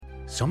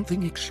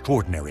Something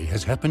extraordinary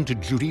has happened to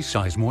Judy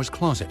Sizemore's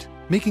closet,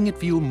 making it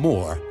feel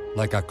more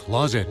like a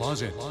closet.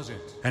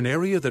 An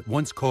area that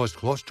once caused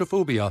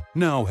claustrophobia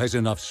now has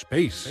enough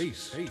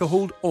space to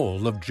hold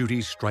all of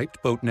Judy's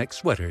striped boat neck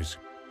sweaters.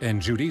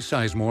 And Judy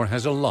Sizemore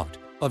has a lot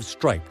of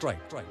striped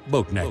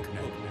boat neck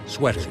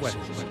sweaters.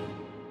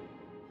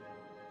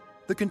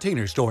 The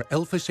Container Store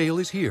Elfa sale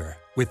is here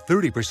with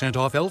 30%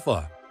 off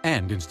Elfa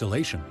and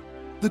installation.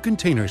 The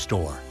Container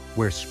Store,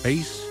 where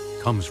space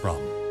comes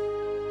from.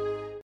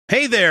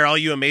 Hey there, all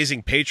you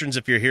amazing patrons,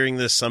 if you're hearing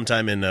this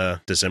sometime in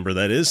December,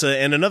 that is.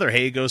 And another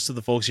hey goes to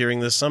the folks hearing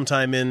this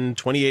sometime in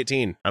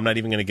 2018. I'm not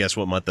even going to guess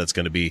what month that's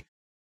going to be,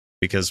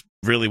 because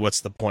really,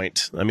 what's the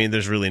point? I mean,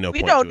 there's really no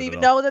point. We don't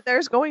even know that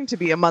there's going to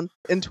be a month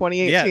in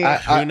 2018. Yeah,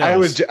 who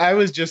knows? I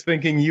was just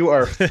thinking you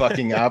are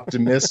fucking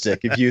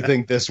optimistic if you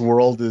think this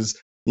world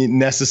is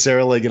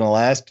necessarily going to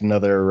last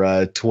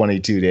another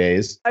 22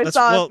 days. I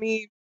saw a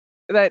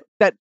meme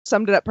that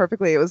summed it up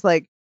perfectly. It was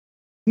like,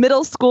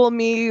 middle school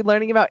me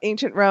learning about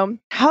ancient Rome.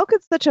 How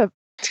could such a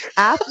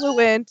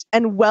affluent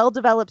and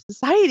well-developed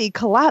society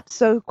collapse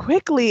so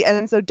quickly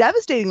and so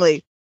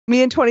devastatingly?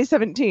 Me in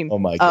 2017. Oh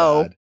my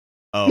god.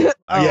 Oh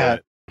yeah.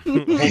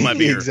 Hold my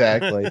beer.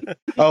 Exactly.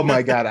 Oh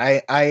my god.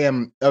 I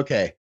am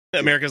okay.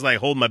 America's like,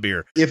 hold my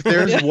beer. If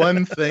there's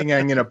one thing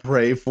I'm gonna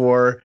pray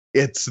for,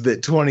 it's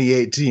that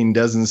 2018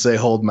 doesn't say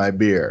hold my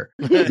beer,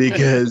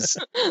 because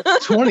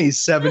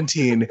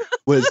 2017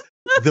 was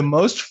the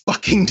most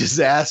fucking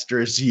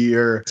disastrous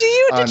year.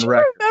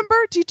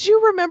 Did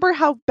you remember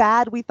how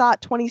bad we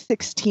thought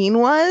 2016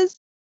 was?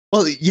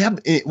 Well, yeah.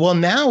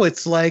 Now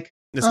it's like,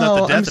 it's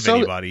not the death of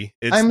anybody.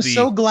 I'm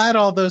so glad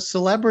all those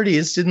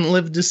celebrities didn't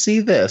live to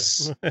see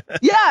this.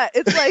 Yeah,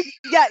 it's like,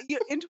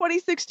 in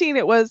 2016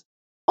 it was,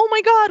 oh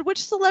my god,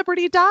 which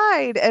celebrity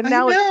died? And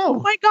now it's,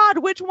 oh my god,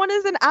 which one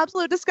is an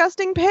absolute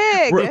disgusting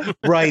pig?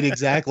 Right,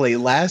 exactly.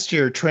 Last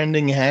year,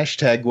 trending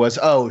hashtag was,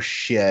 oh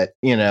shit,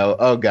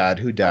 oh god,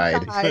 who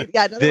died?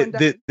 Yeah, another one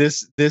died.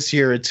 This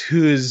year, it's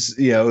who's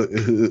a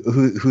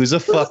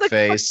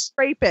fuckface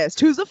rapist?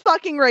 Who's a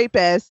fucking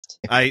rapist?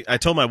 I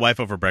told my wife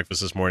over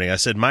breakfast this morning. I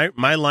said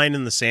my line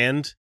in the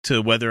sand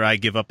to whether I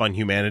give up on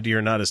humanity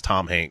or not is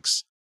Tom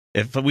Hanks.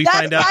 If we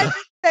find out,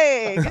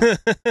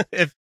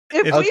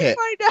 If we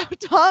find out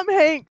Tom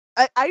Hanks,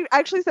 I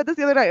actually said this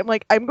the other night. I'm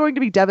like, I'm going to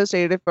be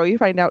devastated if we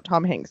find out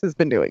Tom Hanks has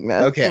been doing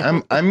this. Okay,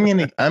 I'm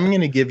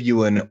gonna give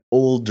you an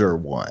older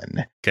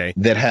one. Okay,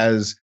 that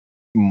has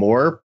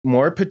more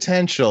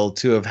potential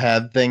to have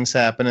had things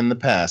happen in the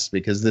past,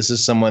 because this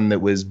is someone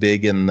that was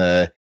big in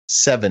the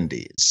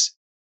 70s.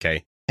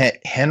 Okay,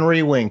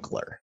 Henry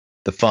Winkler,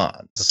 the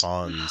Fonz. The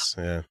Fonz,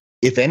 yeah.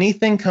 If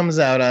anything comes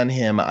out on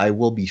him, I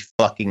will be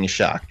fucking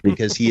shocked,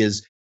 because he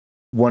is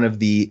one of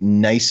the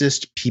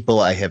nicest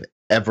people I have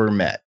ever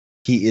met.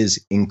 He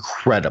is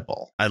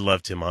incredible. I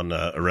loved him on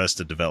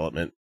Arrested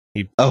Development.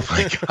 Oh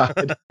my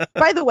god!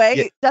 By the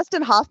way,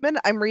 Dustin Hoffman,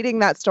 I'm reading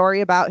that story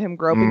about him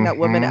groping that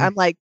woman. I'm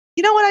like,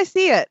 you know what? I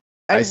see it.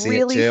 I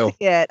really see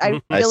it.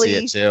 I see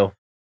it too.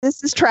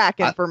 This is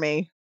tracking for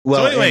me.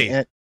 Well,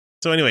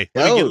 so anyway,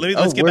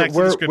 let's get back to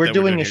the script. We're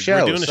doing a show.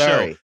 We're doing a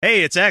show.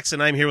 Hey, it's X,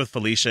 and I'm here with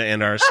Felicia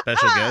and our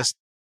special guest,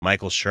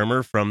 Michael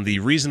Shermer from the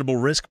Reasonable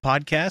Risk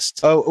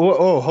podcast.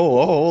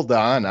 Hold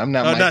on. I'm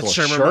not Michael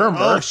Shermer.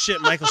 Oh, shit,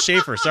 Michael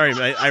Schaefer. Sorry,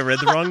 I read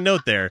the wrong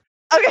note there.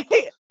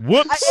 Okay.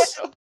 Whoops.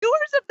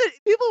 Viewers of the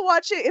people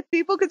watch it, if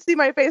people could see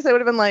my face, I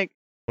would have been like,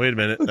 wait a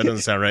minute, that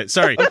doesn't sound right.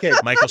 Sorry, okay.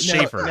 Michael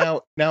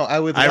Schaefer. Now,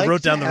 I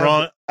wrote down the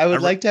wrong. I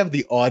would like to have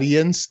the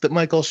audience that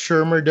Michael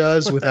Shermer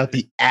does without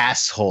the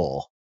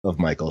asshole of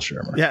Michael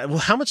Shermer. Yeah, well,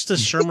 how much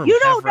does Shermer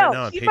have right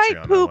now on Patreon,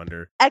 might poop I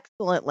wonder?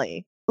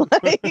 Excellently.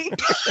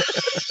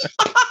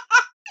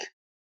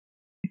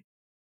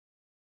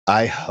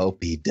 I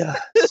hope he does.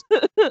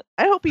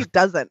 I hope he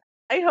doesn't.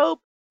 I hope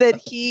that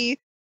he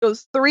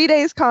goes 3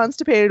 days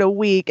constipated a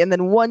week and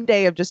then 1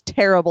 day of just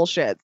terrible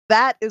shit.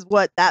 That is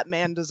what that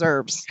man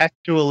deserves.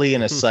 Actually,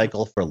 in a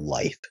cycle for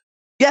life.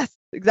 Yes,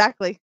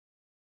 exactly.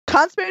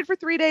 Constipated for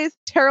 3 days,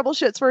 terrible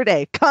shits for a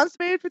day.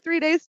 Constipated for 3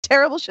 days,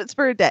 terrible shits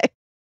for a day.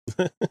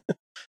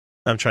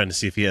 I'm trying to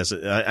see if he has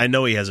I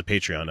know he has a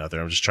Patreon out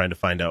there. I'm just trying to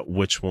find out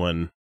which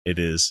one it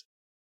is.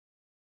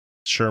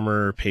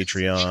 Shermer,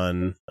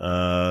 Patreon,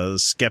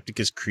 Skeptic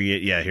is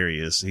create. Yeah, here he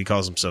is. He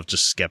calls himself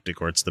just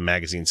Skeptic, or it's the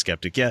magazine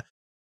Skeptic. Yeah.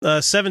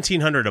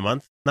 1,700 a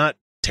month. Not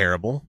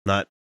terrible.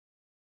 Not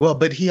well,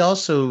 but he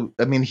also,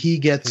 he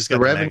gets the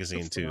revenue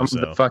magazine too,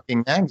 from the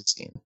fucking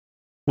magazine.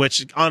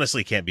 Which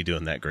honestly can't be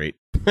doing that great.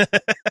 You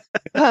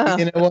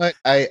know what?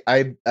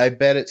 I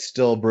bet it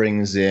still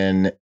brings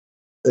in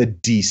a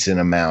decent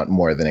amount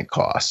more than it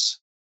costs.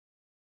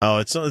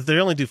 Oh, they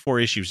only do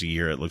 4 issues a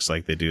year, it looks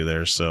like they do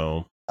there,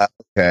 so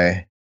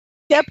okay.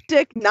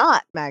 Skeptic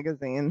Not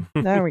magazine.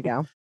 There we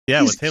go.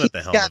 Yeah, with him at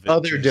the helm. He's got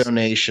other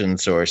donation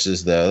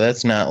sources though.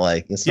 That's not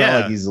like not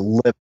like he's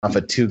living off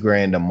of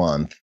 $2,000 a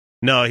month.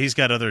 No, he's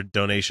got other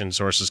donation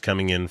sources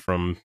coming in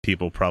from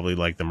people probably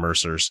like the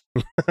Mercers.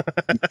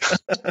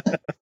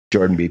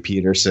 Jordan B.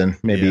 Peterson,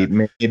 maybe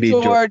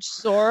George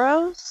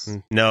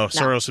Soros. No,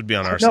 Soros would be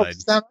on our No, side.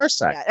 it's on our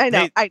side.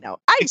 Yeah, I know.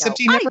 Except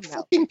he never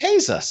fucking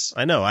pays us.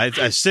 I know. I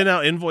sent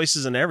out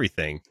invoices and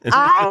everything.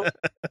 I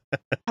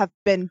have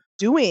been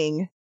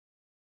doing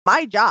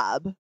my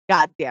job.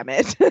 God damn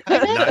it!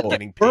 Not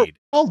getting paid. We're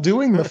all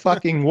doing the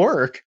fucking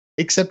work,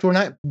 except we're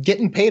not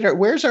getting paid.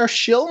 Where's our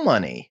shill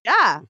money?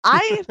 Yeah,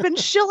 I've been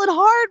shilling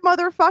hard,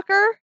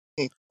 motherfucker.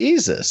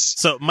 Jesus.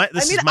 So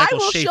this is I Michael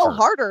will Schaefer. shill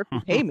harder if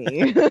you pay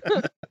me.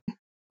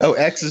 Oh,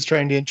 X is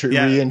trying to trying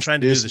to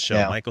do the show.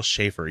 now. Michael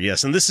Schaefer.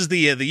 Yes, and this is the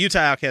Utah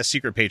Outcast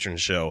Secret Patron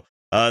Show.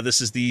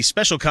 This is the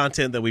special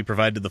content that we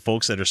provide to the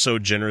folks that are so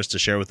generous to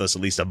share with us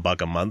at least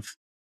 $1 a month.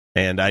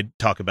 And I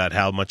talk about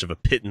how much of a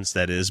pittance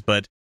that is,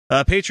 but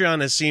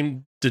Patreon has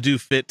seemed to do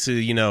fit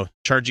to,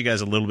 charge you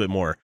guys a little bit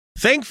more.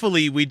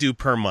 Thankfully, we do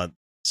per month,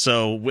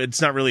 so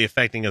it's not really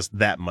affecting us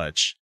that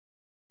much.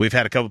 We've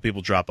had a couple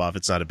people drop off.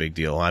 It's not a big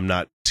deal. I'm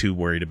not too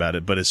worried about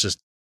it, but it's just,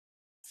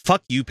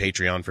 fuck you,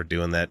 Patreon, for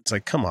doing that. It's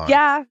like, come on.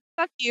 Yeah,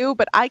 fuck you,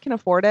 but I can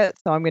afford it,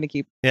 so I'm going to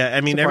keep. Yeah, I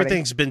mean, supporting.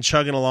 Everything's been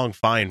chugging along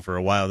fine for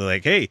a while. They're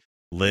like, hey,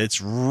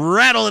 let's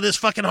rattle it as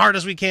fucking hard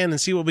as we can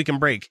and see what we can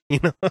break.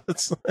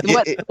 It's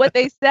like, What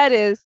they said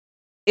is,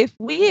 if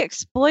we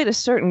exploit a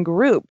certain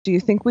group, do you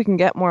think we can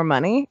get more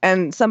money?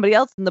 And somebody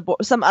else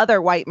some other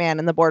white man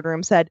in the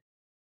boardroom said,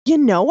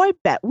 I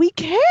bet we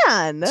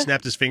can.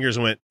 snapped his fingers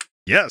and went,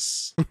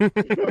 yes.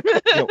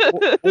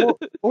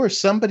 or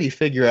somebody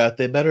figure out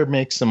they better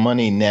make some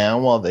money now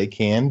while they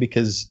can,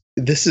 because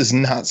this is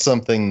not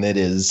something that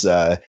is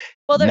there's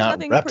not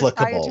nothing replicable.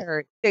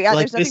 proprietary. Yeah,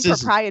 Like, there's nothing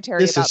proprietary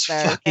this about is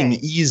their fucking thing.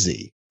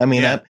 easy. I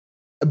mean, Yeah.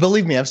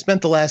 believe me, I've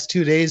spent the last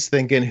 2 days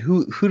thinking,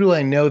 who do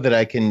I know that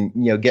I can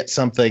get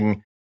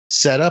something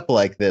set up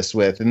like this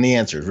with? And the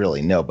answer is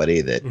really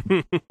nobody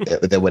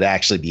that would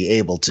actually be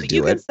able to do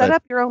You can it. set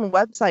up your own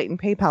website and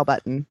PayPal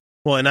button.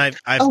 Well, and I've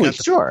Oh, got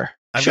sure.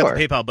 I've got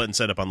the PayPal button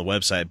set up on the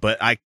website, but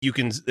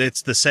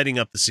it's the setting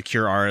up the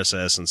secure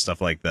RSS and stuff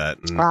like that.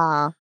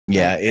 And,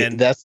 Yeah, And-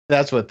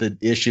 that's what the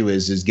issue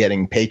is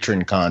getting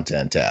patron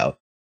content out.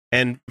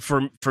 and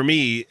for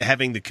me,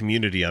 having the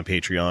community on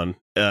Patreon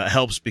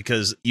helps,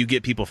 because you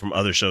get people from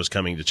other shows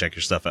coming to check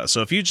your stuff out.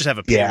 So if you just have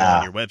a paywall Yeah.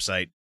 on your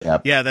website,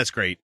 Yep. yeah, that's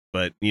great.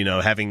 But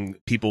having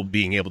people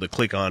being able to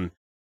click on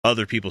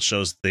other people's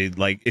shows, they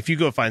like, if you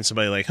go find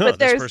somebody like, But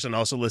this there's- person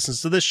also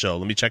listens to this show,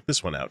 let me check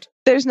this one out.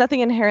 There's nothing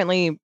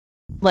inherently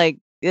like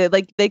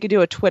they could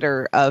do a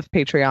Twitter of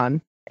Patreon,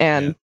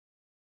 and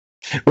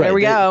there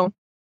we go.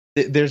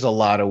 There's a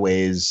lot of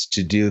ways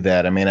to do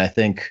that. I mean, I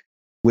think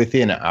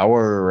within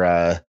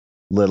our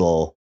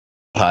little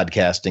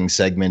podcasting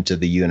segment of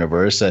the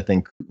universe, I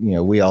think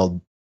we all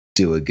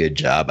do a good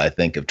job, I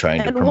think, of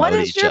trying to And promote what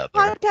is each your other.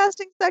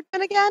 podcasting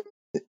segment again?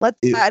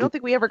 I don't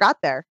think we ever got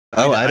there.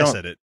 Oh, I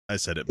don't. I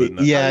said it, but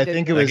no. Yeah, I did.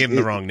 think it I was. gave him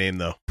the wrong name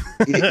though.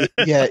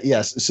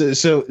 Yes.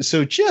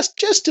 So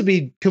just to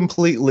be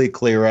completely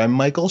clear, I'm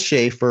Michael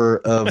Schaefer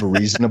of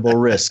Reasonable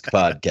Risk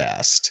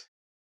Podcast.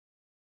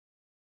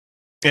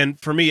 And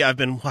for me, I've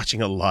been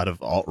watching a lot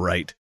of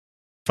alt-right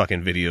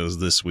fucking videos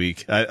this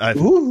week.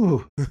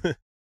 Ooh.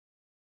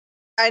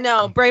 I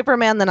know, braver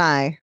man than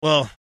I.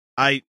 Well,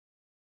 I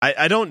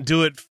don't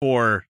do it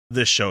for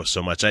this show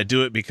so much. I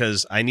do it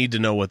because I need to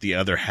know what the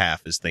other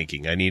half is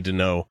thinking. I need to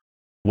know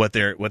what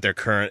their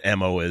current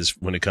MO is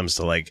when it comes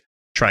to like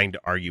trying to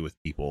argue with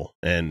people.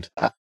 And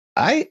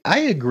I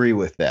agree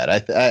with that.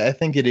 I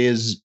think it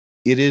is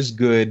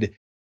good,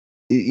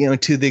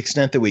 to the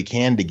extent that we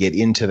can, to get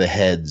into the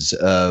heads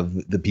of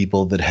the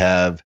people that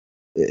have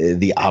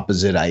the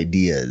opposite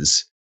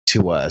ideas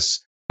to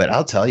us. But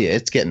I'll tell you,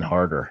 it's getting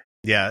harder.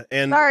 yeah,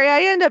 and Sorry,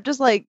 I end up just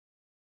like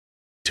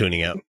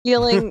tuning out.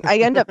 I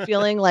end up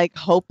feeling like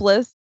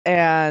hopeless,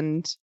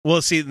 and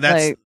Well, see,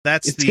 that's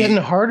It's getting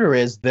harder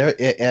I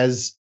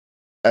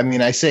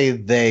say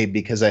they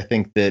because I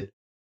think that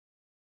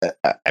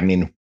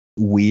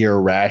we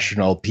are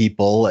rational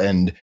people,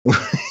 and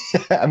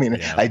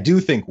I do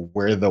think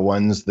we're the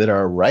ones that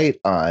are right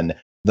on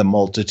the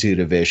multitude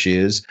of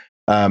issues.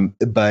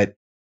 But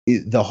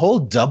the whole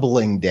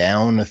doubling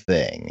down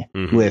thing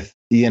with,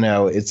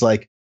 it's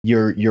like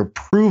you're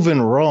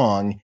proven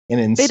wrong. And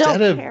they instead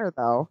don't of care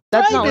though.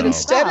 That's not what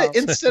it's about.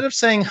 instead of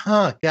saying,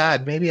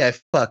 God, maybe I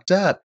fucked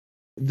up,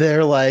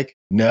 they're like,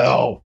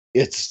 no,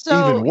 it's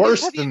even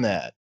worse than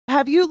that.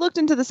 Have you looked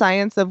into the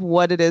science of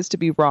what it is to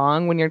be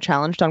wrong when you're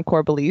challenged on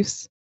core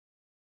beliefs?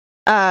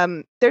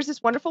 There's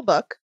this wonderful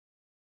book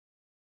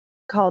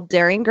called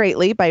Daring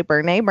Greatly by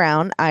Brené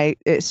Brown. I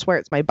swear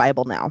it's my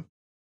Bible now.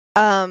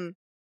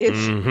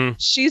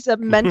 She's a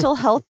mental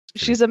health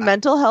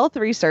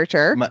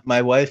researcher.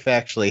 My wife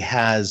actually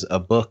has a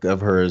book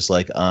of hers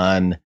like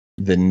on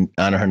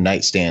her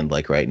nightstand,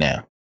 like right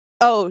now.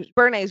 Oh,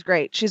 Brené's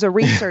great. She's a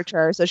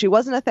researcher, so she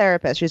wasn't a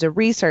therapist. She's a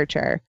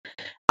researcher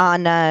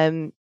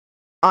and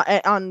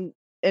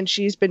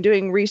she's been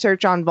doing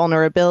research on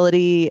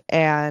vulnerability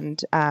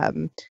and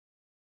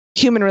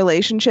human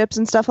relationships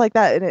and stuff like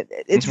that. And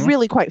it's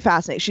really quite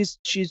fascinating.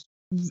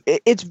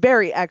 It's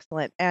very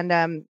excellent,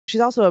 and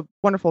she's also a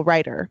wonderful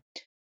writer.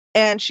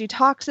 And she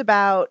talks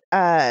about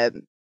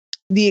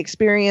the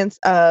experience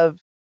of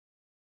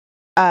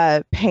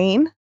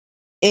pain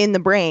in the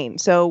brain.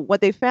 So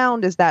what they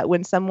found is that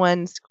when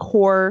someone's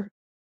core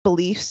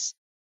beliefs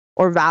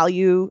or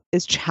value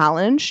is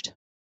challenged,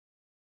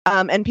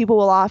 and people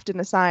will often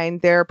assign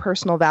their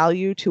personal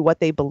value to what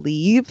they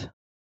believe,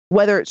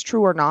 whether it's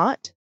true or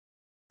not.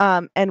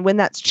 And when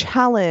that's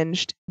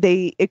challenged,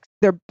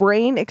 their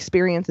brain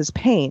experiences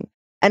pain.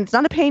 And it's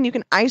not a pain you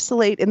can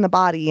isolate in the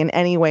body in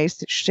any way,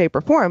 shape,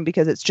 or form,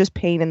 because it's just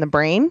pain in the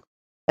brain.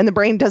 And the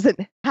brain doesn't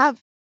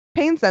have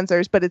pain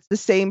sensors, but it's the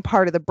same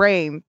part of the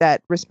brain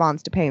that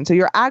responds to pain. So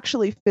you're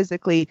actually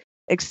physically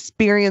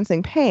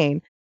experiencing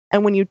pain.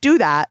 And when you do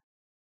that,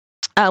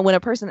 when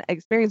a person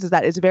experiences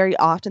that, it's very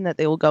often that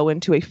they will go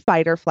into a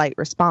fight or flight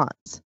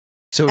response.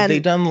 So have they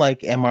done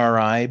like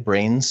MRI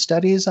brain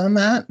studies on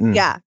that?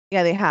 Yeah,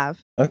 they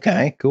have.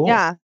 Okay, cool.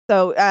 Yeah.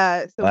 So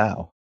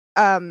wow.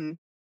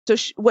 So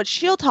what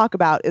she'll talk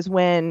about is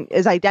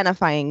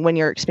identifying when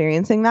you're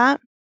experiencing that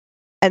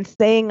and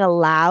saying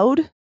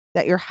aloud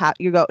that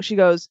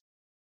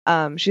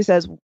she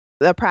says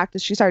the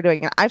practice she started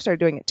doing, and I've started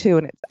doing it too,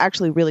 and it's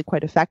actually really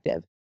quite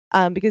effective.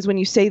 Because when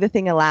you say the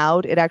thing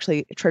aloud, it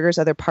actually triggers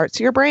other parts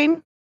of your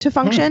brain to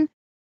function.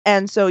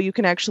 And so you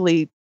can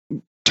actually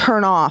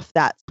turn off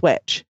that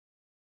switch.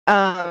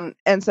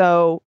 And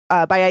so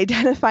by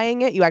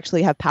identifying it, you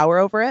actually have power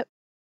over it.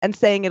 And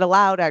saying it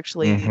aloud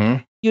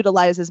actually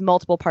utilizes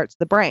multiple parts of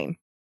the brain.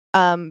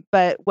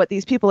 But what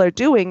these people are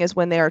doing is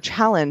when they are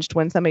challenged,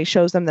 when somebody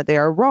shows them that they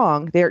are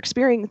wrong, they're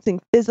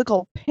experiencing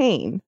physical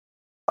pain.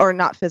 Or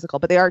not physical,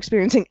 but they are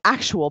experiencing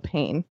actual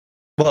pain.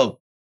 Well,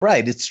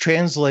 right. It's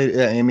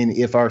translated. I mean,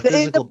 if our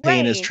physical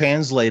pain is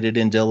translated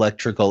into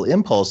electrical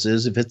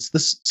impulses, if it's the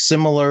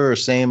similar or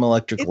same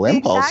electrical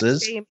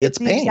impulses, it's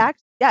pain.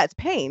 It's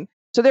pain.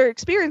 So they're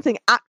experiencing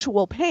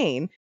actual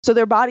pain. So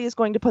their body is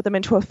going to put them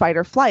into a fight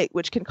or flight,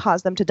 which can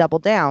cause them to double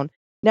down.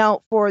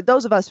 Now, for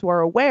those of us who are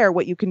aware,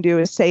 what you can do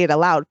is say it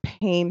aloud: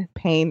 pain,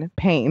 pain,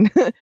 pain.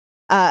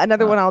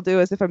 Another one I'll do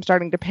is if I'm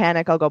starting to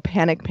panic, I'll go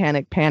panic,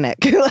 panic,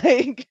 panic.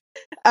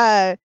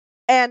 And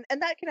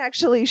that can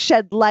actually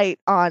shed light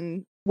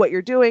on what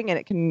you're doing, and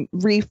it can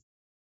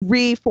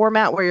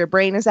reformat where your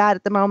brain is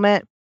at the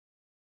moment.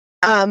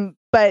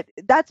 But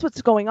that's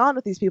what's going on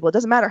with these people. It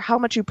doesn't matter how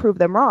much you prove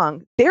them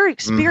wrong. They're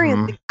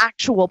experiencing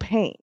actual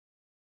pain.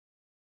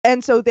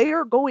 And so they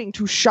are going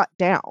to shut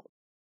down.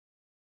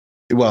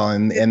 Well,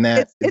 and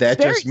that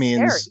just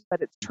means, scary,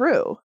 but it's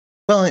true.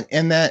 Well,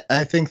 and that,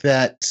 I think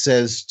that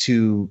says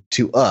to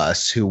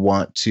us who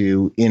want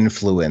to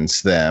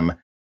influence them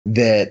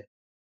that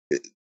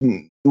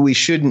we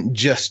shouldn't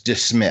just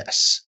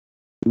dismiss.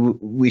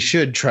 We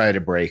should try to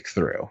break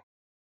through.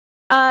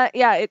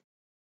 It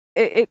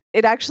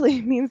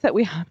actually means that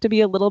we have to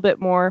be a little bit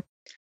more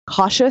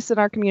cautious in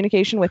our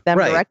communication with them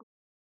directly.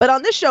 But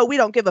on this show, we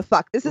don't give a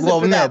fuck. This isn't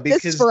for them.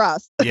 This is for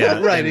us. Yeah,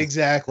 right,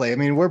 exactly. I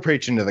mean, we're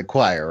preaching to the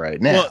choir right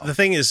now. Well, the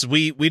thing is,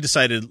 we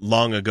decided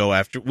long ago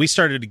after we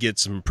started to get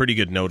some pretty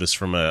good notice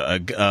from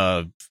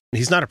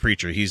he's not a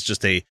preacher. He's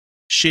just a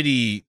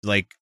shitty,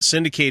 like,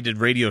 syndicated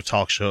radio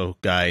talk show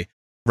guy,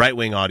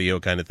 right-wing audio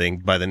kind of thing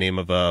by the name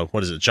of,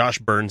 Josh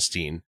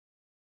Bernstein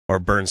or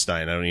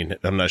Bernstein.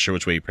 I'm not sure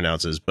which way he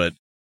pronounces, but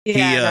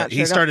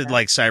he started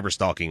like cyber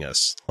stalking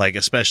us, like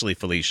especially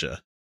Felicia.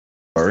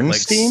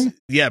 Bernstein?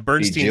 Like,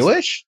 Bernstein.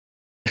 Jewish?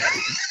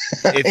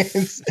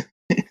 It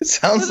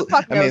sounds.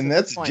 I mean,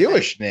 that's a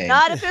Jewish name.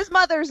 Not if his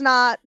mother's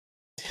not.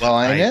 Well,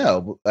 I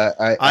know.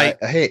 I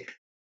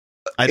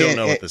don't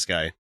know what this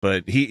guy,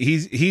 but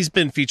he's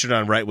been featured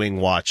on Right Wing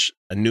Watch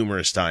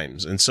numerous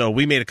times, and so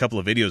we made a couple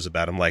of videos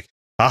about him. Like,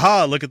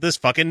 aha, look at this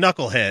fucking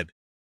knucklehead,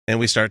 and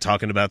we start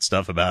talking about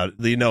stuff about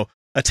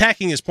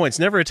attacking his points,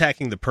 never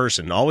attacking the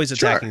person, always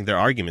attacking their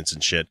arguments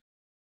and shit.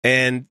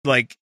 And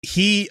like,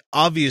 he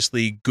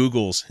obviously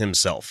Googles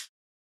himself.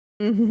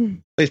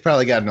 He's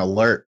probably got an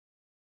alert.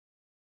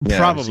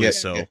 Probably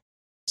so.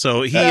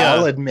 So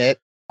I'll admit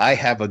I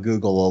have a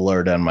Google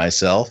alert on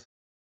myself.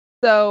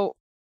 So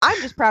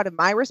I'm just proud of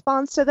my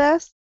response to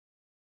this.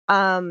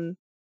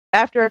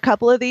 After a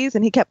couple of these,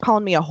 and he kept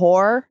calling me a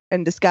whore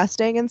and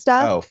disgusting and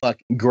stuff. Oh, fuck!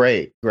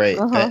 Great.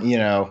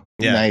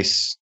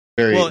 Nice.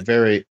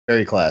 Very,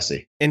 very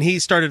classy. And he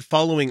started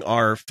following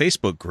our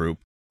Facebook group.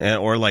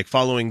 Or like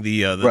following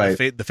the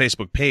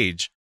Facebook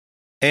page,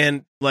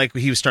 and like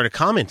he started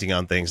commenting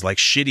on things like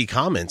shitty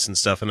comments and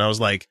stuff, and I was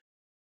like,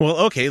 well,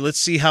 okay, let's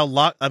see how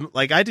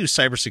I do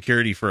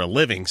cybersecurity for a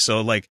living, so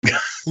like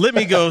let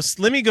me go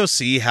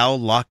see how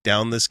locked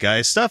down this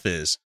guy's stuff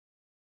is.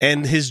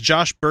 And his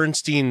Josh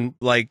Bernstein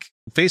like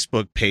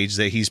Facebook page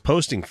that he's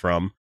posting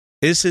from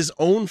is his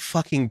own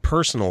fucking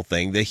personal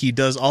thing that he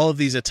does all of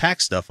these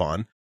attack stuff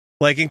on.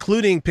 Like,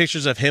 including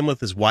pictures of him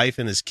with his wife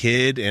and his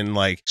kid and,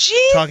 like,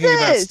 talking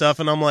about stuff.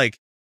 And I'm like,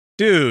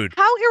 dude.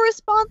 How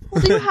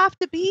irresponsible do you have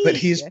to be? But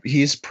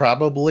he's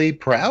probably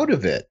proud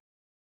of it.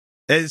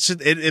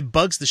 It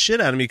bugs the shit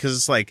out of me because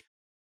it's like,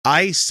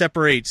 I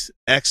separate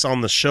X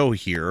on the show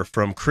here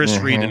from Chris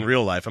Reed in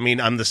real life. I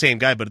mean, I'm the same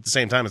guy, but at the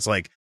same time, it's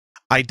like,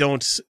 I'm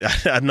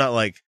not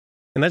like,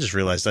 And I just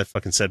realized I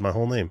fucking said my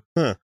whole name.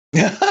 Huh.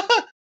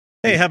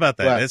 Hey, how about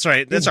that? Well, That's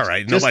right. That's all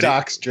right. Just Nobody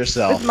doxed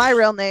yourself. It's my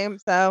real name,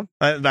 so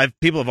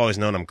people have always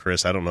known I'm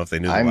Chris. I don't know if they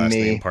knew the I'm last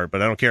me. name part,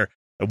 but I don't care.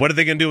 What are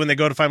they going to do when they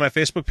go to find my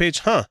Facebook page?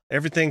 Huh?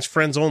 Everything's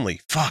friends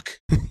only. Fuck.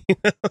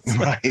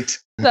 Right.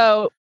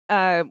 so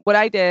what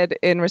I did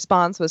in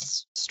response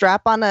was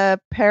strap on a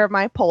pair of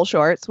my pole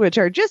shorts, which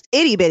are just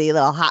itty bitty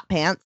little hot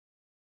pants.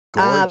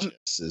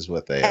 Gorgeous is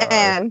what they are.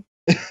 And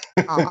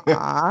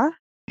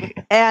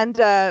and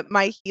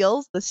my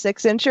heels, the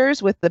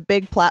 6-inchers with the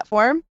big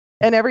platform.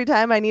 And every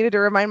time I needed to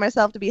remind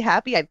myself to be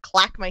happy, I'd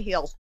clack my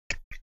heels.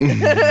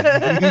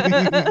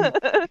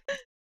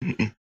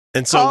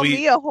 And so Call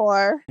me a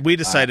whore. we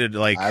decided I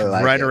like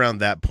right it. around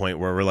that point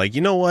where we're like, you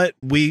know what?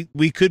 We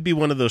could be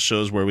one of those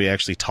shows where we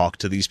actually talk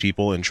to these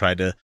people and try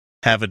to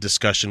have a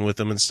discussion with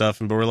them and stuff.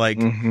 But we're like,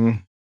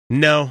 Mhm.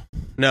 no,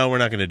 we're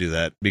not going to do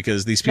that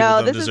because these people No,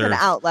 don't this deserve. is an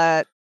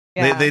outlet.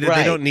 Yeah. They Right.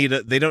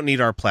 they don't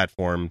need our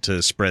platform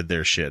to spread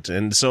their shit.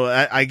 And so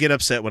I get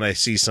upset when I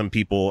see some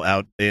people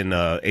out in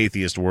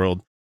atheist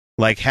world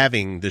like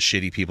having the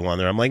shitty people on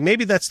there. I'm like,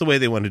 maybe that's the way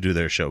they want to do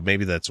their show.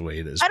 Maybe that's the way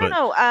it is. I don't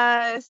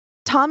know.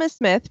 Thomas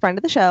Smith, friend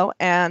of the show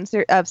and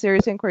of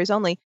Serious Inquiries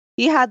Only,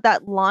 he had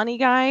that Lonnie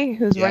guy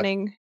who's Yep.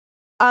 running.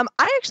 I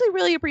actually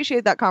really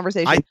appreciate that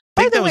conversation. I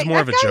By think the that was way, more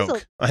of a that guy's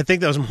joke. I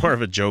think that was more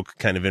of a joke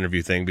kind of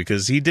interview thing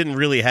because he didn't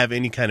really have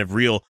any kind of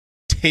real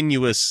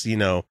tenuous,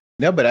 No,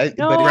 but I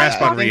No, but I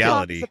grasp on talked to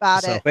reality. Thomas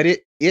about So- it. but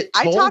it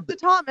I told talked to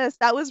Thomas.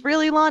 That was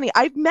really Lonnie.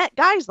 I've met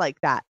guys like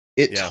that.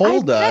 it Yeah.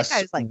 told I've met us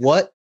guys like that.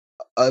 what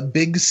a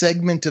big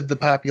segment of the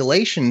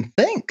population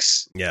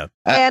thinks. Yeah.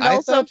 And I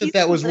also, thought he's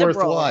that was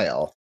liberal.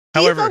 worthwhile.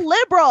 However, He's a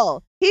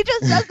liberal. He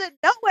just doesn't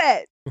know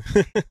it.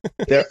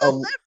 There He's a a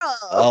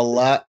liberal.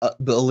 lot.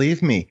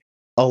 Believe me,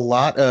 a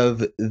lot of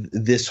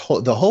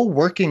the whole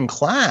working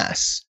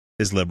class.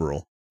 is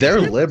liberal.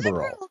 They're They're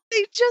liberal.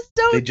 They just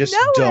don't They just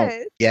know don't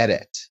it. get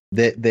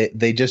it.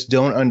 They just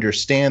don't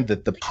understand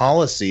that the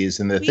policies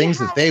and the We things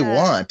that they had-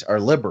 want are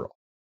liberal,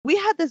 We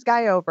had this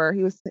guy over.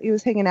 He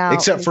was hanging out.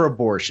 except for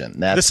abortion.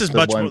 That's This is the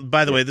much. one.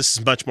 By the way, this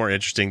is much more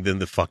interesting than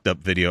the fucked up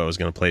video I was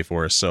going to play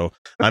for us. So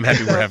I'm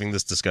happy we're having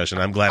this discussion.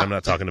 I'm glad I'm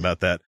not talking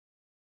about that.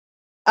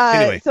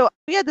 Anyway. So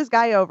we had this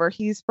guy over.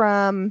 He's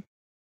from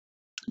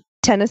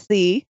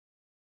Tennessee.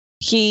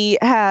 He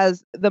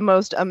has the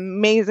most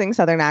amazing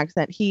Southern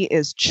accent. He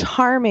is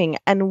charming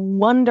and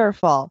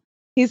wonderful.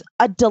 He's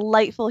a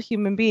delightful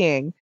human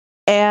being.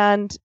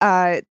 And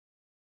I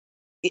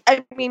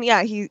mean,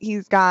 yeah,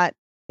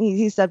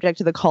 he's subject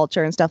to the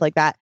culture and stuff like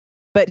that.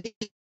 But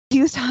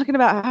he was talking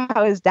about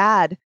how his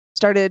dad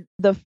started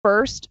the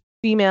first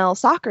female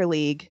soccer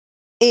league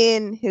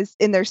in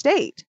their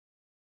state,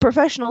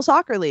 professional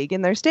soccer league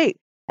in their state.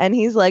 And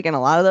he's like, and a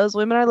lot of those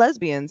women are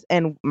lesbians,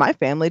 and my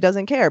family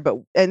doesn't care.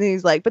 And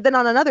he's like, but then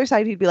on another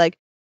side, he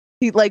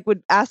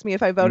would ask me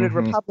if I voted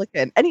Mhm.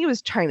 Republican, and he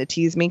was trying to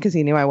tease me because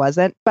he knew I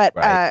wasn't. But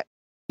Right.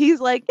 he's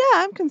like, yeah,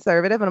 I'm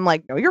conservative, and I'm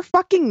like, no, you're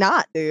fucking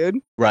not, dude.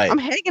 Right. I'm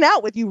hanging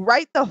out with you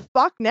right the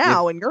fuck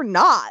now, and you're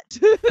not.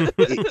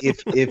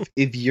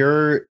 if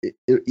you're,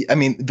 I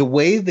mean, the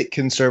way that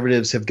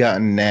conservatives have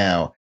gotten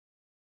now,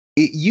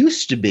 it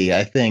used to be,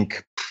 I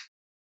think,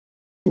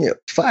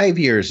 5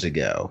 years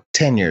ago,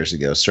 10 years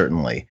ago,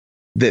 certainly,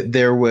 that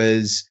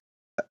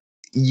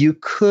you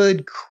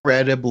could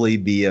credibly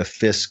be a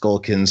fiscal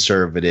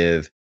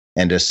conservative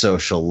and a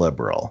social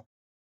liberal.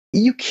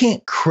 You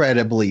can't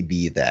credibly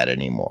be that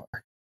anymore.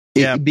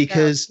 Yeah.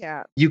 Because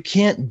Yeah. you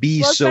can't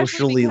be Well, especially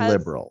socially because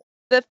liberal.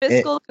 The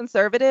fiscal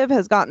conservative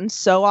has gotten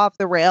so off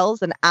the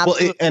rails and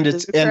absolutely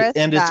it's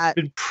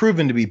been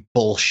proven to be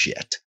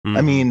bullshit. Mhm.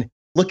 I mean,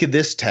 look at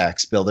this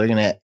tax bill. They're going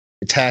to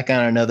tack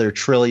on another $1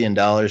 trillion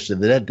to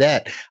the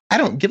debt. I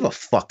don't give a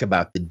fuck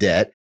about the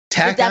debt.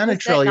 Tack on $1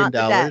 deficit, trillion. not the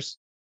debt.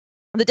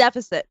 The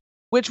deficit,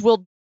 which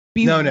will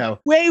be No.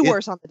 way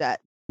worse on the debt.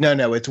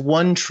 No, it's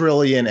 1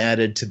 trillion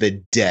added to the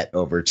debt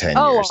over 10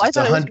 Oh, years. I It's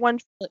thought it was 100 one.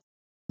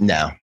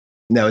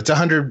 No, it's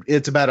 100.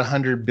 It's about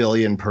 100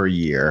 billion per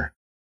year.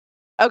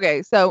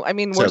 Okay, so I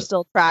mean, we're So-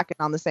 still tracking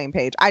on the same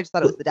page. I just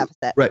thought it was the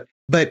deficit. Right.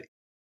 But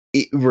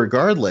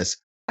regardless,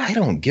 I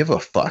don't give a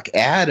fuck.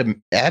 Add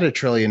 $1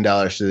 trillion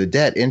to the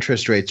debt.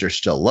 Interest rates are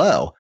still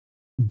low,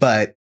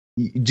 but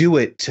do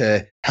it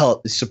to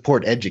help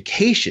support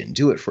education.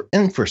 Do it for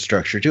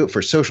infrastructure. Do it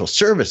for social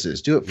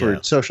services. Do it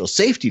for social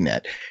safety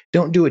net.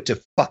 Don't do it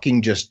to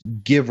fucking just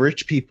give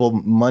rich people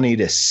money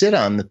to sit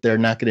on that they're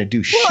not going to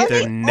do shit.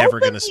 They're They never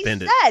gonna openly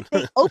spend it.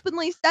 They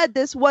openly said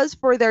this was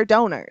for their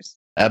donors.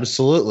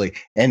 Absolutely.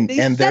 And They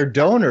their said that.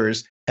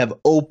 donors have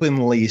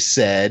openly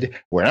said,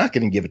 we're not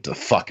going to give it to the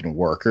fucking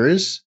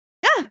workers.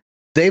 Yeah.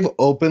 They've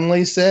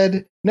openly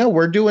said, no,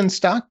 we're doing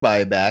stock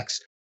buybacks,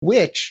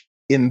 which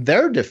in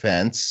their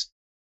defense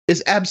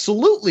is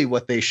absolutely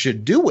what they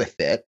should do with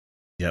it.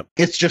 Yep.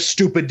 It's just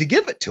stupid to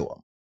give it to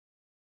them.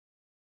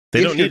 They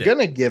if don't you're need it. going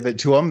to give it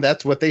to them,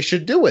 that's what they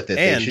should do with it.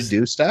 And- they should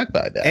do stock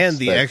buybacks. And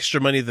the But-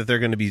 extra money that they're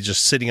going to be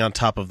just sitting on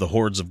top of the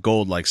hordes of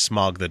gold like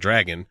Smog the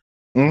Dragon,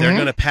 Mhm. they're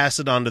going to pass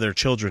it on to their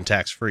children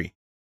tax free.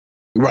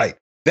 Right.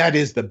 That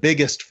is the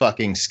biggest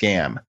fucking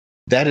scam.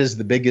 That is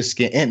the biggest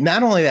scam. And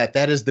not only that,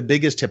 that is the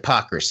biggest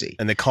hypocrisy.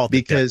 And they call it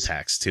because the debt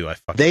tax too.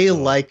 They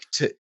like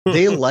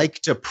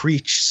to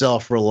preach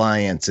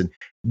self-reliance and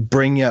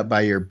bring you up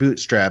by your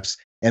bootstraps.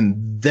 And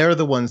they're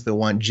the ones that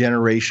want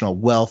generational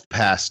wealth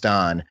passed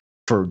on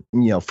for,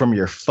 from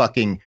your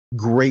fucking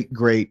great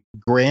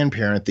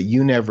grandparent that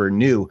you never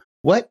knew.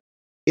 What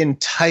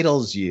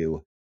entitles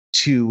you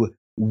to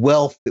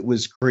wealth that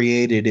was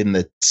created in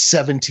the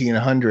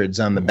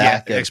 1700s on the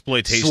back of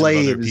exploitation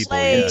slaves of other people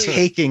and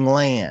taking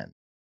land?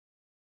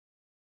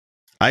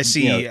 I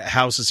see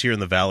houses here in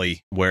the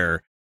valley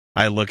where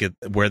I look at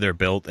where they're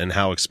built and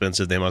how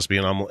expensive they must be,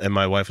 and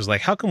my wife was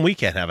like, "How come we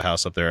can't have a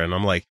house up there?" And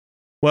I'm like,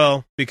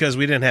 "Well, because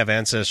we didn't have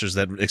ancestors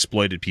that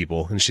exploited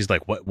people." And she's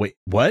like, "What? Wait,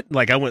 what?"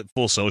 Like I went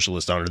full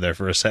socialist on her there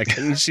for a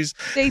second. She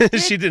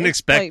didn't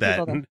expect that.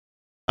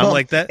 I'm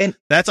like that.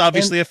 That's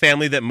obviously a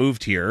family that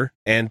moved here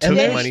and took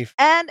money.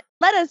 And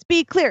let us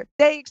be clear: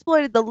 they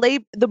exploited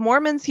the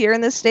Mormons here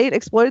in this state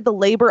exploited the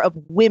labor of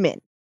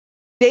women.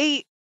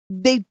 They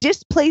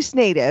displaced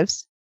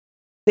natives.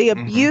 They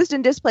abused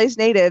and displaced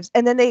natives,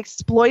 and then they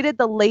exploited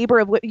the labor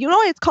of women. You know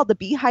why it's called the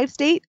Beehive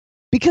State?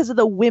 Because of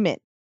the women.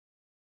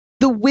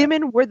 The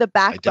women were the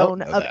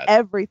backbone of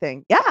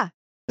everything. Yeah.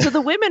 So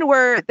the women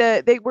were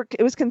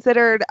it was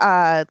considered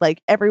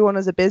like everyone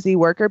was a busy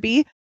worker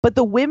bee, but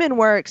the women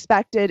were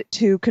expected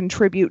to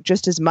contribute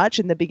just as much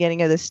in the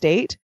beginning of the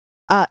state,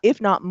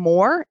 if not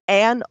more,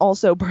 and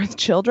also birth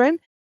children.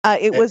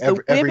 It was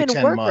the women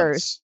workers.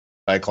 Months.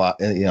 By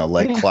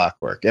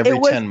clockwork. Every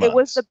 10 months. It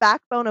was the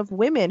backbone of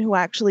women who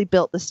actually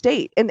built the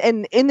state. And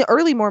in the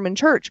early Mormon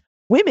church,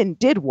 women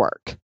did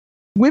work.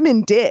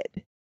 Women did.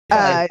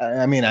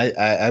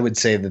 I would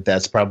say that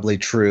that's probably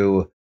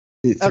true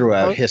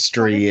throughout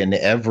history and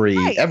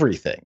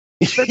everything.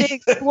 But they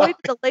exploited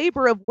the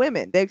labor of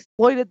women. They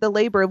exploited the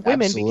labor of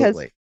women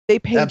because they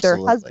paid their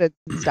husbands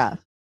and stuff.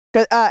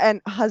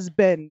 And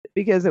husband,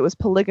 because it was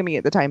polygamy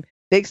at the time.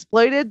 They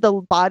exploited the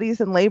bodies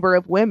and labor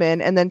of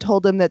women and then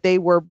told them that they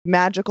were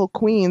magical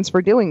queens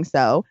for doing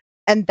so.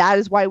 And that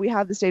is why we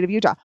have the state of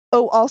Utah.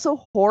 Oh,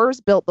 also, whores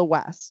built the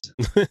West.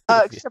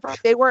 Except for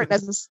they weren't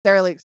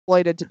necessarily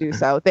exploited to do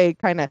so. They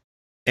kind of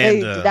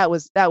that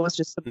was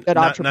just some good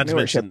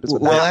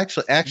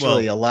entrepreneurship.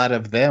 Actually, a lot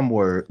of them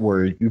were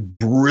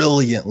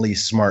brilliantly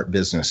smart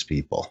business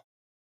people.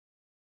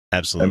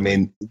 Absolutely. I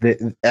mean,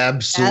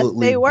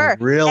 they were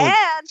brilliant.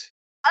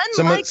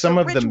 And some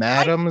of the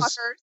madams.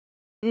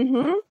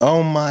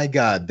 Oh my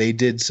God, they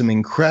did some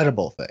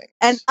incredible things.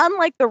 And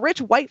unlike the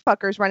rich white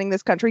fuckers running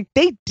this country,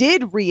 they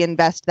did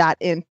reinvest that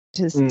into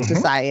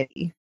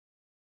society.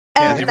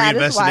 And they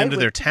reinvested into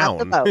their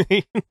town.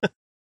 And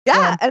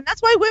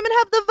that's why women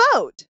have the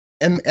vote.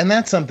 And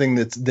that's something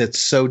that's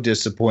so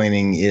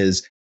disappointing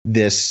is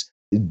this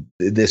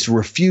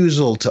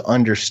refusal to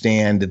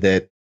understand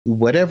that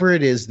whatever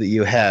it is that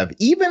you have,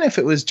 even if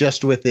it was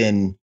just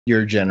within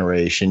your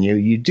generation,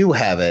 you do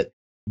have it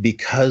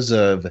because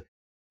of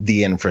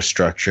the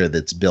infrastructure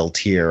that's built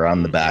here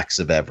on the backs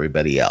of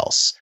everybody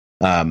else.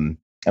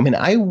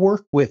 I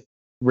work with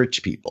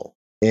rich people.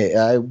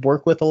 I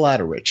work with a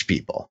lot of rich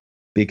people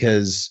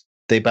because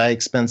they buy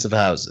expensive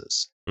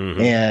houses.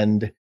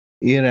 And,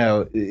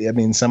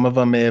 some of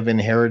them may have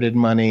inherited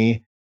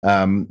money.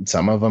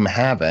 Some of them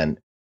haven't.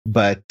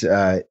 But,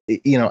 I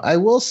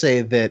will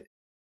say that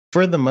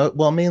for the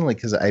mainly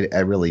because I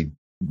really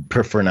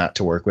prefer not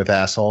to work with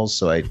assholes.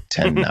 So I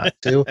tend not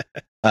to.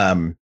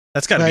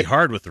 That's got to be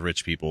hard with the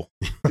rich people.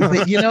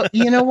 You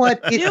know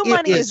what? New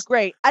money is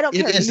great. I don't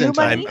care. New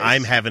money.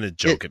 I'm having a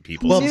joke at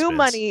people. New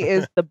money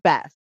is the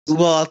best.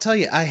 Well, I'll tell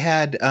you, I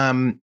had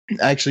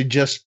actually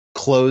just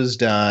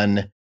closed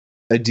on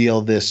a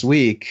deal this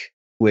week,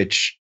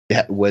 which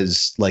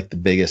was like the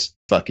biggest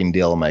fucking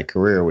deal of my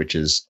career, which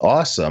is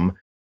awesome.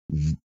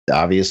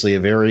 Obviously,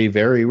 a very,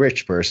 very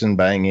rich person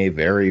buying a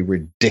very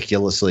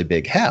ridiculously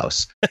big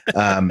house.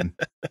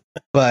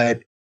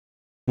 But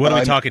what are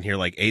we talking here?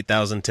 Like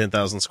 8,000,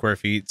 10,000 square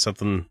feet,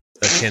 something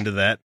akin to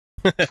that?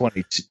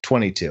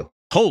 22.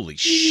 Holy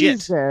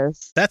Jesus.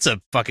 shit. That's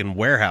a fucking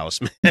warehouse,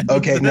 man.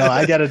 Okay, no,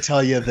 I got to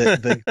tell you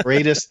the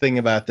greatest thing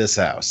about this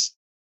house.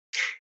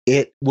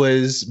 It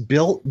was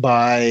built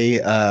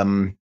by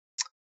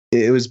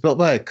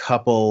a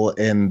couple,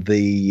 and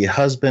the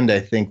husband, I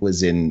think,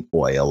 was in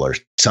oil or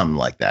something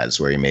like that is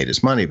where he made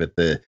his money. But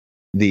the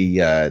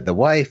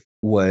wife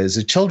was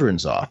a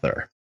children's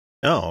author.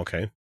 Oh,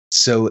 okay.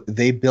 So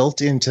they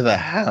built into the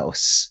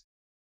house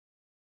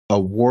a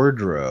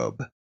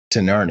wardrobe to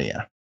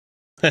Narnia.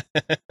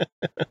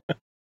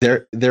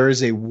 There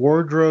is a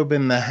wardrobe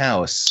in the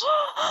house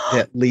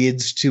that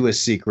leads to a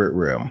secret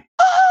room.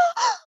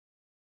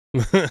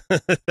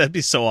 That'd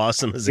be so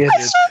awesome as a kid.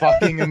 It's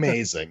fucking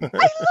amazing. I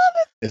love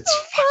it. It's so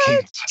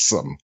fucking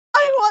awesome.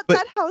 I want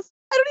that house.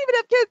 I don't even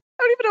have kids.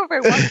 I don't even know if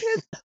I want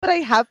kids, but I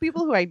have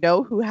people who I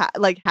know who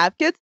have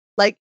kids,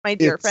 like my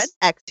dear friend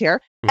X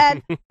here,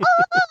 and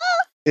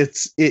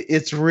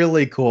it's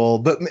really cool.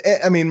 But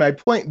I mean, my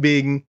point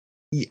being,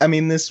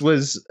 this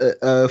was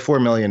a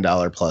 $4 million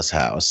plus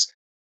house,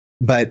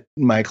 but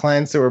my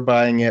clients that were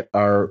buying it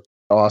are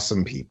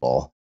awesome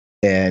people.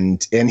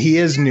 and he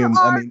is There new.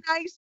 are I mean,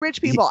 nice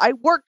rich people. I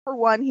worked for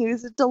one. He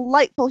was a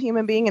delightful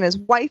human being, and his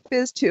wife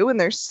is too, and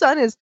their son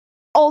is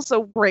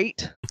also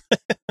great.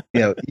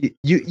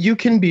 You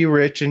can be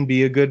rich and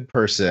be a good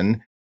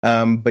person,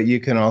 but you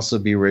can also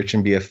be rich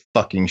and be a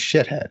fucking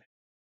shithead.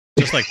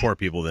 Just like poor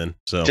people, then.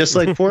 So Just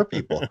like poor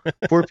people.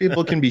 Poor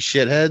people can be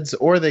shitheads,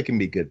 or they can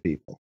be good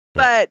people.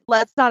 But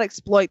let's not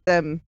exploit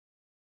them.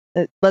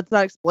 Let's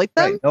not exploit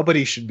them. Right.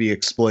 Nobody should be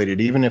exploited,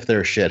 even if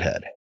they're a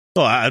shithead.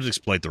 well, I'd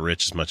exploit the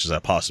rich as much as I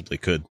possibly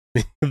could.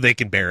 They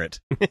can bear it.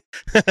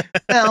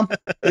 Well,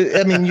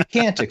 I mean, you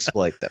can't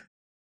exploit them.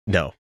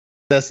 No,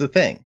 That's the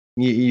thing.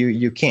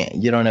 You can't.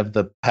 You don't have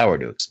the power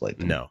to exploit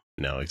them. no,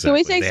 exactly. Can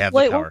we say They have the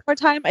exploit power. one more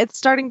time? It's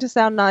starting to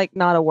sound like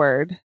not a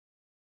word.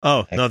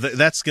 Oh, no,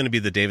 that's going to be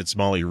the David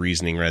Smalley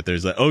reasoning right there.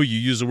 Is like, oh, you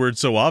use a word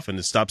so often,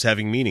 it stops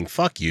having meaning.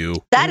 Fuck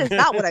you. That is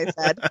not what I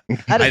said.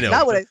 That I is know.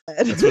 not what I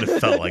said. That's what it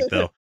felt like,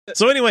 though.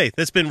 So anyway,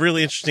 that's been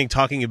really interesting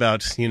talking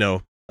about,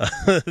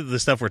 the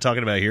stuff we're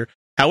talking about here.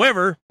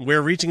 However,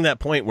 we're reaching that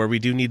point where we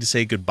do need to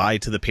say goodbye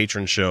to the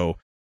Patron show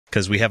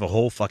because we have a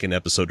whole fucking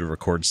episode to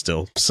record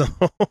still. So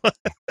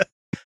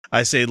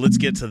I say let's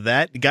get to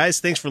that. Guys,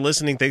 thanks for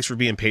listening. Thanks for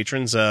being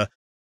patrons.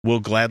 We'll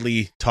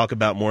gladly talk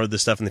about more of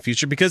this stuff in the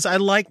future because I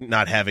like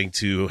not having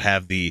to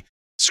have the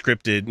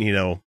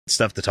scripted,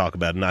 stuff to talk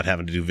about, and not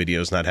having to do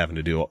videos, not having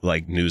to do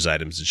like news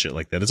items and shit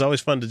like that. It's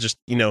always fun to just,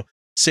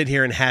 sit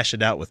here and hash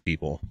it out with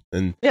people.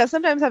 And Yeah,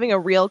 sometimes having a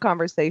real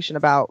conversation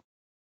about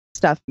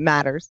stuff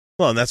matters.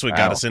 well, and that's what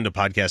got Wow. us into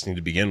podcasting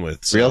to begin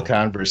with. So Real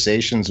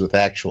conversations with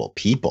actual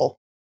people.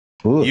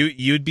 Ooh.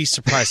 you'd be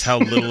surprised how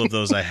little of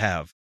those I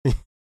have.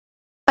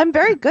 I'm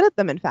very good at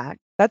them, in fact.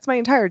 That's my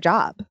entire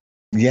job.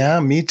 Yeah,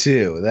 me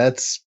too.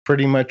 That's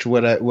pretty much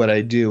what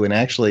I do. And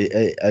actually,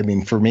 I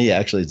mean, for me,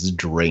 actually, it's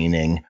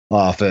draining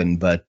often.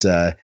 But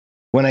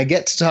when I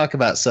get to talk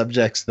about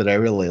subjects that I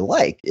really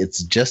like,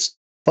 it's just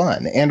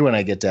fun. And when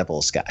I get to have a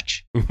little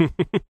scotch.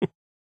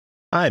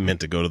 I meant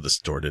to go to the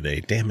store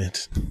today. Damn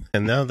it.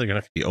 And now they're going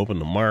to have to be open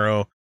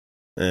tomorrow.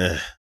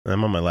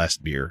 I'm on my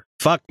last beer.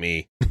 Fuck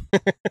me.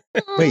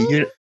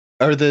 Wait,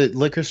 are the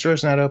liquor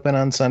stores not open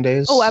on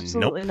Sundays? Oh,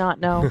 absolutely not.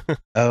 No.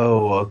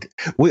 Oh, okay.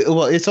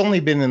 Well, it's only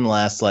been in the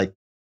last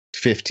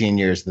 15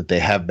 years that they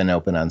have been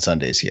open on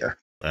Sundays here.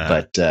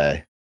 But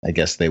I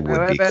guess they would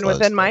I've be been closed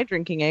within then. my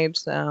drinking age,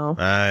 so.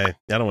 I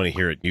don't want to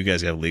hear it. You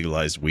guys have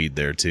legalized weed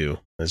there too.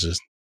 It's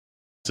just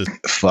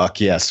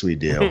Fuck yes, we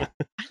do.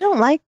 I don't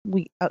like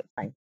weed. Oh,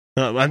 fine.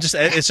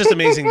 it's just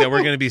amazing that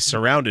we're going to be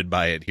surrounded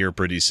by it here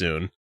pretty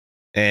soon.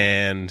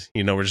 And,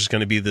 we're just going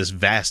to be this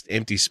vast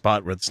empty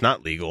spot where it's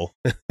not legal.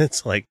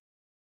 It's like,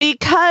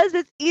 Because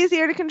it's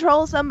easier to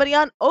control somebody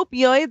on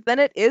opioids than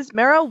it is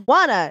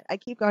marijuana. I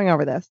keep going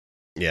over this.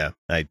 yeah.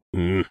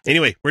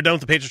 Anyway, we're done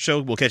with the Patron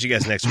show. We'll catch you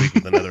guys next week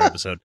with another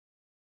episode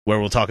where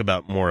we'll talk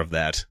about more of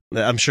that.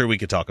 I'm sure we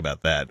could talk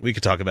about that. We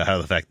could talk about how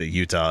the fact that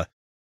Utah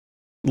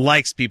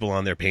likes people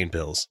on their pain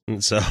pills.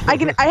 And so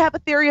I have a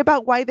theory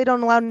about why they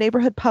don't allow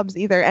neighborhood pubs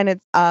either, and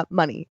it's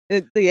money.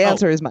 The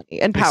answer is money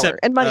and power, Except,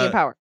 and money and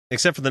power.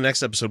 except for the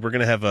next episode, we're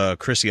going to have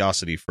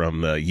Chrisiosity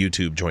from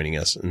YouTube joining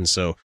us. And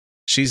so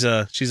she's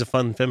a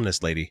fun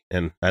feminist lady.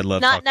 And I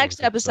love Not talking next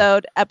with her, so-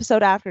 episode,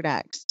 episode after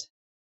next.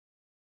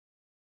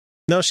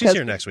 No, she's 'Cause-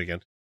 here next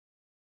weekend.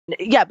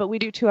 Yeah, but we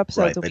do 2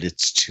 episodes Right, a but week.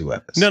 it's 2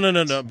 episodes.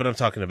 No. But I'm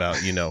talking about,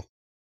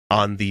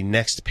 on the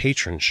next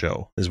Patron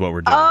show is what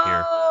we're doing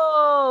here.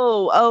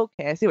 Oh,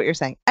 okay. I see what you're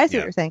saying. What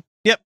you're saying.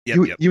 Yep.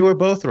 You were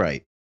both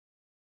right.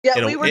 Yeah,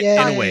 In a- we were in a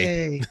talking,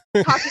 way.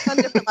 talking on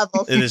different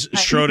levels. It is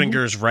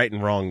Schrodinger's right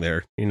and wrong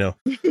there.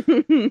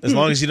 As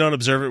long as you don't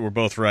observe it, we're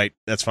both right.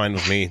 That's fine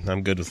with me.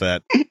 I'm good with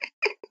that.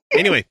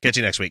 Anyway, catch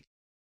you next week.